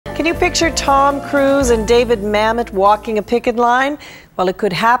Can you picture Tom Cruise and David Mamet walking a picket line? Well, it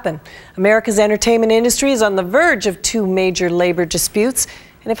could happen. America's entertainment industry is on the verge of two major labor disputes.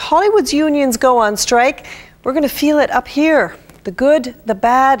 And if Hollywood's unions go on strike, we're going to feel it up here. The good, the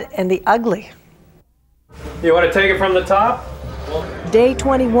bad, and the ugly. You want to take it from the top? Day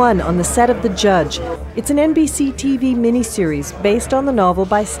 21 on the set of The Judge. It's an NBC TV miniseries based on the novel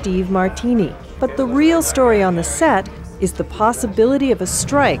by Steve Martini. But the real story on the set is the possibility of a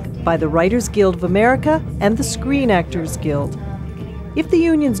strike by the Writers Guild of America and the Screen Actors Guild. If the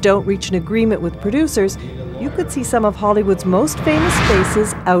unions don't reach an agreement with producers, you could see some of Hollywood's most famous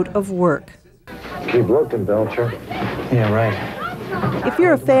faces out of work. Keep looking, Belcher. Yeah, right. If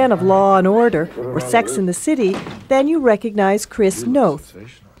you're a fan of Law and Order or Sex and the City, then you recognize Chris Noth.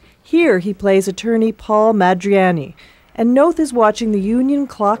 Here he plays attorney Paul Madriani, and Noth is watching the union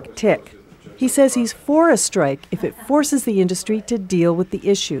clock tick. He says he's for a strike if it forces the industry to deal with the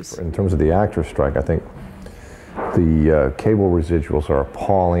issues. In terms of the actors' strike, I think the cable residuals are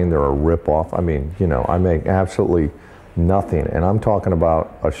appalling. They're a ripoff. I mean, you know, I make absolutely nothing, and I'm talking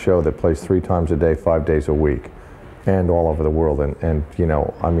about a show that plays 3 times a day, 5 days a week, and all over the world. And you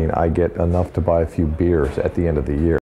know, I mean, I get enough to buy a few beers at the end of the year.